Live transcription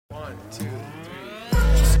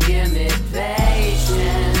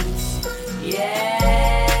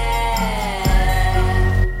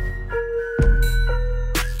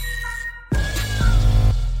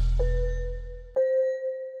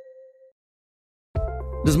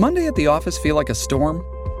Does Monday at the office feel like a storm?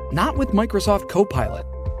 Not with Microsoft Copilot.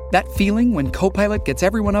 That feeling when Copilot gets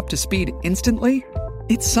everyone up to speed instantly?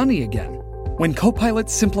 It's sunny again. When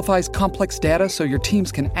Copilot simplifies complex data so your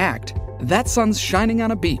teams can act, that sun's shining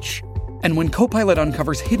on a beach. And when Copilot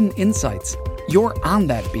uncovers hidden insights, you're on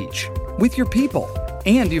that beach with your people,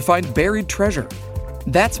 and you find buried treasure.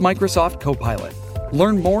 That's Microsoft Copilot.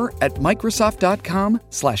 Learn more at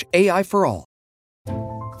Microsoft.com/AI for all.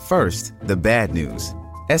 First, the bad news.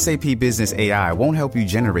 SAP Business AI won't help you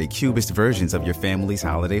generate cubist versions of your family's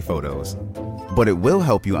holiday photos. But it will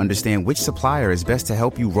help you understand which supplier is best to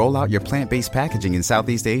help you roll out your plant-based packaging in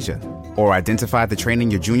Southeast Asia, or identify the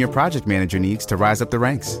training your junior project manager needs to rise up the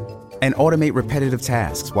ranks, and automate repetitive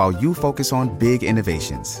tasks while you focus on big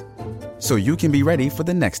innovations, so you can be ready for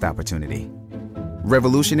the next opportunity.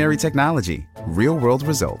 Revolutionary technology, real-world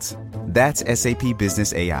results. That's SAP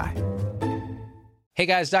Business AI. Hey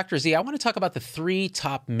guys, Dr. Z, I want to talk about the 3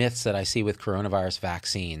 top myths that I see with coronavirus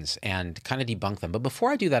vaccines and kind of debunk them. But before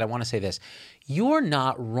I do that, I want to say this. You're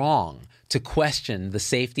not wrong to question the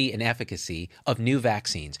safety and efficacy of new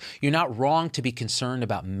vaccines. You're not wrong to be concerned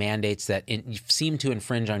about mandates that seem to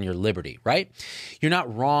infringe on your liberty, right? You're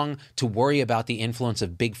not wrong to worry about the influence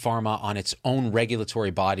of big pharma on its own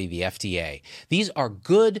regulatory body, the FDA. These are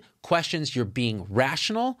good questions. You're being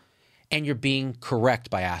rational, and you're being correct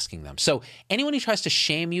by asking them. So anyone who tries to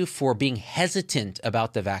shame you for being hesitant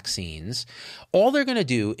about the vaccines, all they're going to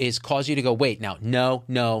do is cause you to go, wait, now, no,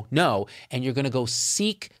 and you're going to go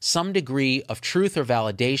seek some degree of truth or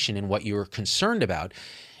validation in what you're concerned about,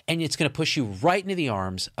 and it's going to push you right into the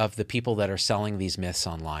arms of the people that are selling these myths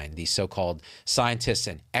online, these so-called scientists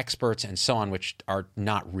and experts and so on, which are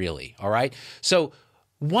not really, all right? So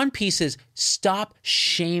one piece is stop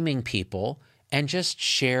shaming people and just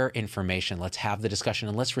share information. Let's have the discussion,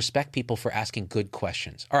 and let's respect people for asking good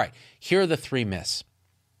questions. All right, here are the 3 myths,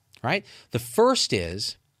 right? The first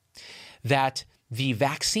is that the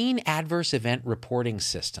vaccine adverse event reporting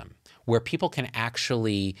system, where people can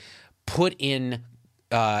actually put in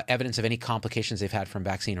evidence of any complications they've had from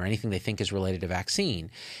vaccine or anything they think is related to vaccine,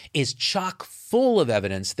 is chock full of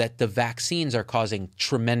evidence that the vaccines are causing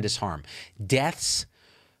tremendous harm. Deaths,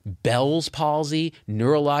 Bell's palsy,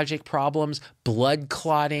 neurologic problems, blood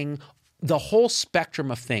clotting, the whole spectrum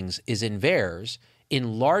of things is in VAERS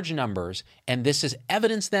in large numbers, and this is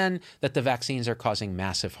evidence then that the vaccines are causing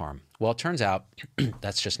massive harm. Well, it turns out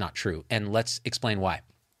that's just not true, and let's explain why.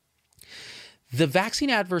 The vaccine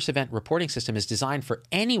adverse event reporting system is designed for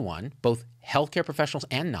anyone, both healthcare professionals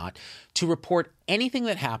and not, to report anything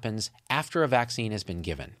that happens after a vaccine has been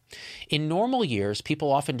given. In normal years, people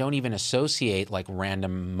often don't even associate like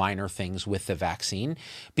random minor things with the vaccine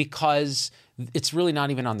because it's really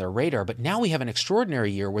not even on their radar. But now we have an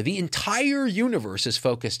extraordinary year where the entire universe is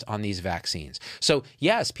focused on these vaccines. So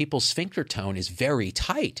yes, people's sphincter tone is very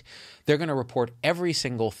tight. They're going to report every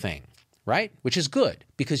single thing, right? Which is good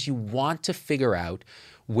because you want to figure out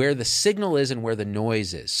where the signal is and where the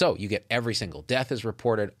noise is. So you get every single death is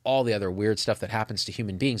reported, all the other weird stuff that happens to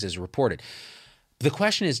human beings is reported. The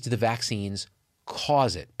question is, do the vaccines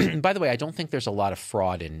cause it? By the way, I don't think there's a lot of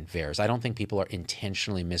fraud in VAERS. I don't think people are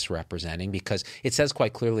intentionally misrepresenting because it says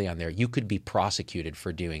quite clearly on there, you could be prosecuted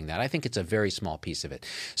for doing that. I think it's a very small piece of it.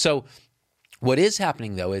 So what is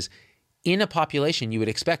happening though is, in a population, you would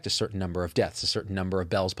expect a certain number of deaths, a certain number of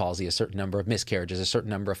Bell's palsy, a certain number of miscarriages, a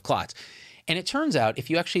certain number of clots. And it turns out if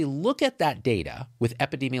you actually look at that data with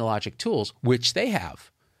epidemiologic tools, which they have,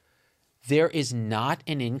 there is not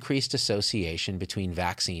an increased association between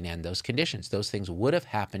vaccine and those conditions. Those things would have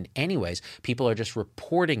happened anyways. People are just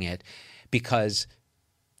reporting it because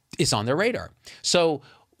it's on their radar. So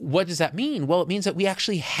what does that mean? Well, it means that we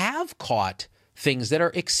actually have caught things that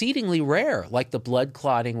are exceedingly rare, like the blood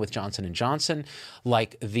clotting with Johnson & Johnson,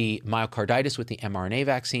 like the myocarditis with the mRNA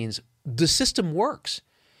vaccines. The system works.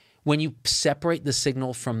 When you separate the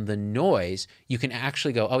signal from the noise, you can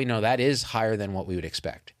actually go, oh, that is higher than what we would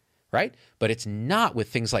expect, right? But it's not with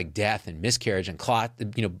things like death and miscarriage and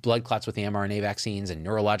blood clots with the mRNA vaccines and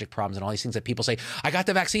neurologic problems and all these things that people say, I got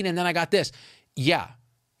the vaccine and then I got this. Yeah.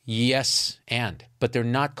 Yes, but they're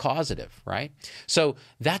not causative, right? So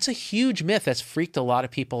that's a huge myth that's freaked a lot of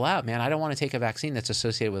people out. Man, I don't want to take a vaccine that's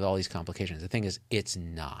associated with all these complications. The thing is, it's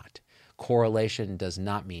not. Correlation does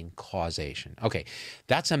not mean causation. Okay,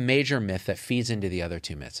 that's a major myth that feeds into the other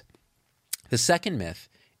 2 myths. The second myth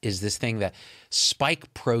is this thing that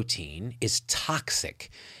spike protein is toxic.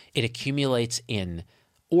 It accumulates in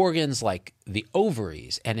organs like the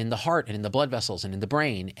ovaries and in the heart and in the blood vessels and in the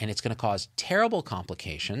brain, and it's going to cause terrible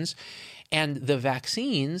complications. And the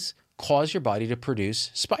vaccines cause your body to produce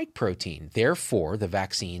spike protein. Therefore, the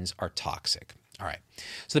vaccines are toxic. All right.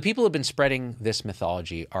 So the people who have been spreading this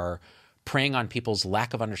mythology are preying on people's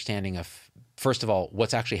lack of understanding of, first of all,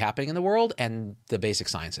 what's actually happening in the world and the basic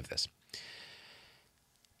science of this.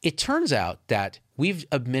 It turns out that we've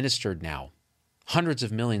administered now hundreds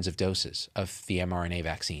of millions of doses of the mRNA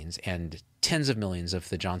vaccines and tens of millions of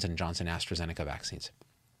the Johnson & Johnson AstraZeneca vaccines.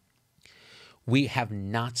 We have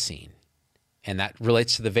not seen, and that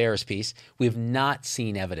relates to the VAERS piece, we have not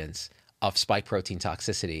seen evidence of spike protein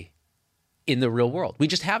toxicity in the real world. We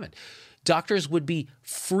just haven't. Doctors would be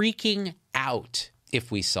freaking out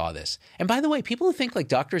if we saw this. And by the way, people who think like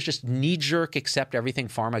doctors just knee-jerk accept everything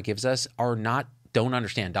pharma gives us don't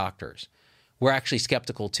understand doctors. We're actually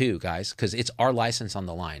skeptical too, guys, because it's our license on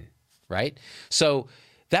the line, right? So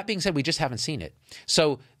that being said, we just haven't seen it.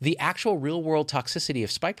 So the actual real-world toxicity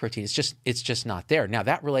of spike protein it's just not there. Now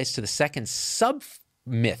that relates to the second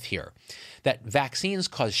sub-myth here, that vaccines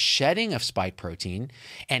cause shedding of spike protein,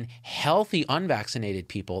 and healthy unvaccinated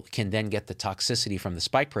people can then get the toxicity from the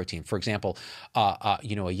spike protein. For example, a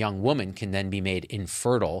young woman can then be made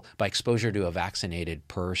infertile by exposure to a vaccinated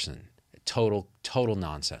person. Total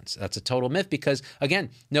nonsense. That's a total myth because,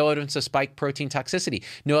 again, no evidence of spike protein toxicity,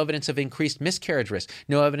 no evidence of increased miscarriage risk,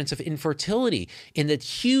 no evidence of infertility in the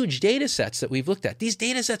huge data sets that we've looked at. These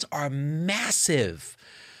data sets are massive.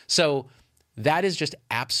 So that is just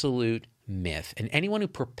absolute myth. And anyone who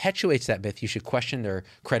perpetuates that myth, you should question their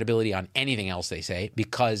credibility on anything else they say,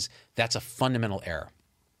 because that's a fundamental error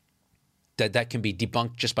that can be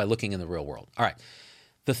debunked just by looking in the real world. All right.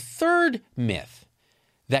 The third myth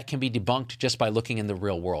that can be debunked just by looking in the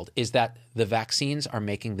real world is that the vaccines are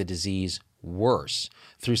making the disease worse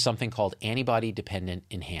through something called antibody-dependent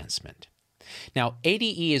enhancement. Now,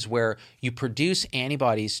 ADE is where you produce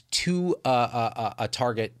antibodies to a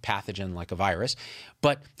target pathogen like a virus,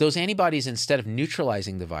 but those antibodies, instead of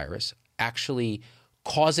neutralizing the virus, actually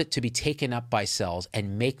cause it to be taken up by cells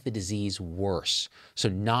and make the disease worse. So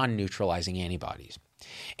non-neutralizing antibodies.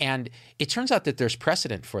 And it turns out that there's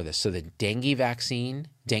precedent for this. So the dengue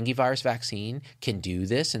virus vaccine can do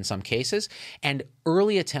this in some cases. And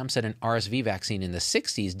early attempts at an RSV vaccine in the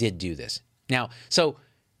 60s did do this. Now, so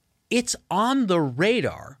it's on the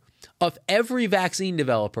radar of every vaccine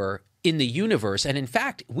developer in the universe. And in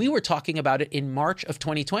fact, we were talking about it in March of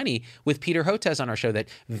 2020 with Peter Hotez on our show, that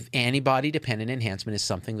antibody-dependent enhancement is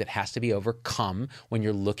something that has to be overcome when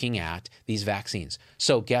you're looking at these vaccines.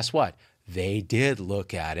 So guess what? They did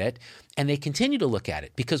look at it, and they continue to look at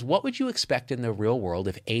it, because what would you expect in the real world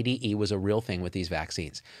if ADE was a real thing with these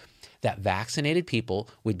vaccines? That vaccinated people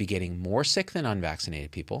would be getting more sick than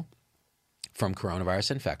unvaccinated people from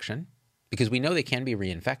coronavirus infection, because we know they can be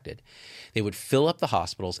reinfected. They would fill up the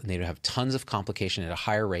hospitals, and they would have tons of complication at a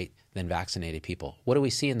higher rate than vaccinated people. What do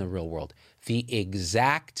we see in the real world? The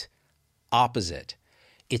exact opposite.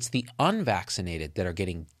 It's the unvaccinated that are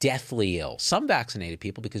getting deathly ill. Some vaccinated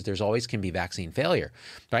people, because there's always can be vaccine failure,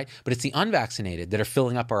 right? But it's the unvaccinated that are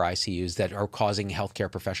filling up our ICUs, that are causing healthcare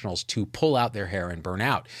professionals to pull out their hair and burn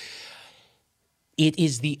out. It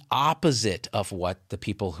is the opposite of what the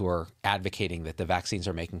people who are advocating that the vaccines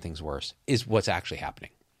are making things worse is what's actually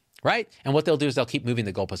happening, right? And what they'll do is they'll keep moving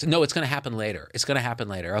the goalposts. No, it's going to happen later. It's going to happen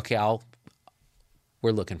later. Okay,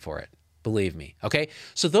 we're looking for it. Believe me. Okay.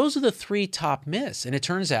 So those are the three top myths. And it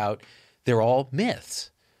turns out they're all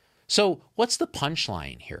myths. So what's the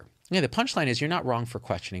punchline here? The punchline is you're not wrong for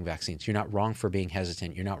questioning vaccines. You're not wrong for being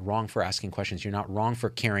hesitant. You're not wrong for asking questions. You're not wrong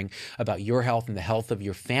for caring about your health and the health of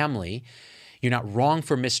your family. You're not wrong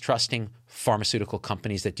for mistrusting pharmaceutical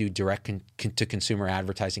companies that do direct-to-consumer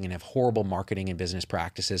advertising and have horrible marketing and business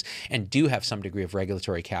practices and do have some degree of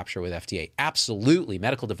regulatory capture with FDA. Absolutely.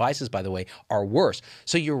 Medical devices, by the way, are worse.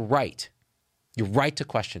 So you're right. You're right to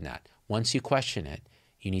question that. Once you question it,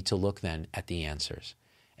 you need to look then at the answers.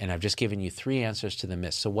 And I've just given you 3 answers to the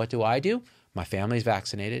myths. So what do? My family's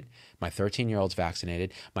vaccinated. My 13-year-old's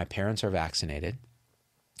vaccinated. My parents are vaccinated.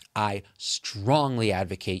 I strongly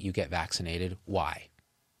advocate you get vaccinated. Why?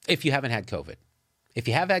 If you haven't had COVID. If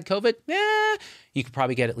you have had COVID, you could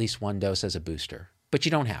probably get at least 1 dose as a booster, but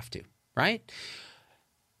you don't have to, right?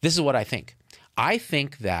 This is what I think. I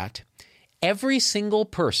think that every single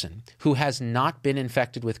person who has not been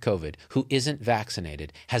infected with COVID, who isn't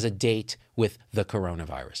vaccinated, has a date with the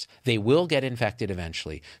coronavirus. They will get infected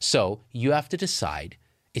eventually. So you have to decide.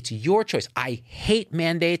 It's your choice. I hate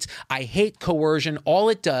mandates. I hate coercion. All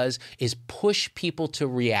it does is push people to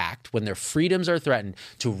react when their freedoms are threatened,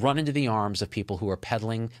 to run into the arms of people who are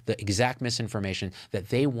peddling the exact misinformation that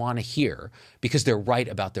they want to hear because they're right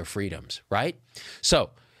about their freedoms, right?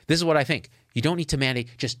 So this is what I think. You don't need to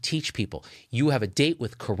mandate. Just teach people. You have a date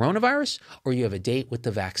with coronavirus or you have a date with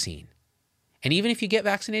the vaccine. And even if you get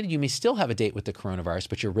vaccinated, you may still have a date with the coronavirus,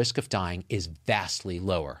 but your risk of dying is vastly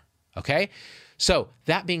lower. Okay? So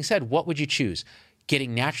that being said, what would you choose?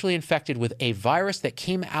 Getting naturally infected with a virus that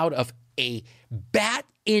came out of a bat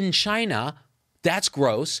in China, that's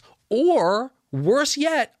gross, or worse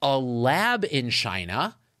yet, a lab in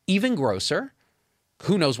China, even grosser.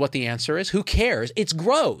 Who knows what the answer is? Who cares? It's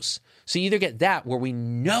gross. So you either get that, where we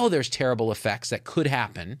know there's terrible effects that could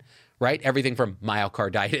happen, right? Everything from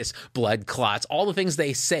myocarditis, blood clots, all the things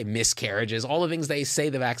they say, miscarriages, all the things they say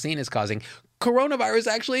the vaccine is causing, coronavirus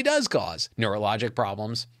actually does cause neurologic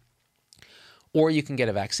problems. Or you can get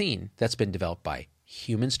a vaccine that's been developed by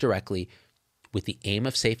humans directly with the aim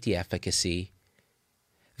of safety efficacy,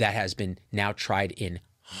 that has been now tried in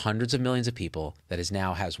hundreds of millions of people, that is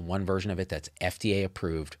now has one version of it that's FDA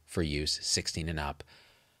approved for use 16 and up.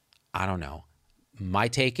 I don't know. My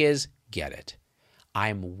take is get it.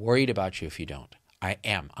 I'm worried about you if you don't. I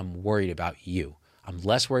am. I'm worried about you. I'm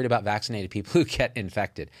less worried about vaccinated people who get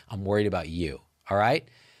infected. I'm worried about you. All right?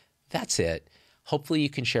 That's it. Hopefully you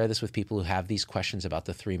can share this with people who have these questions about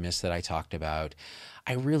the 3 myths that I talked about.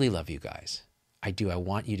 I really love you guys. I do. I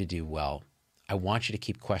want you to do well. I want you to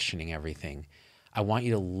keep questioning everything. I want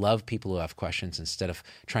you to love people who have questions instead of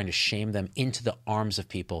trying to shame them into the arms of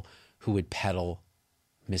people who would peddle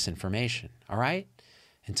misinformation. All right?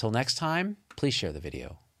 Until next time, please share the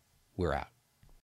video. We're out.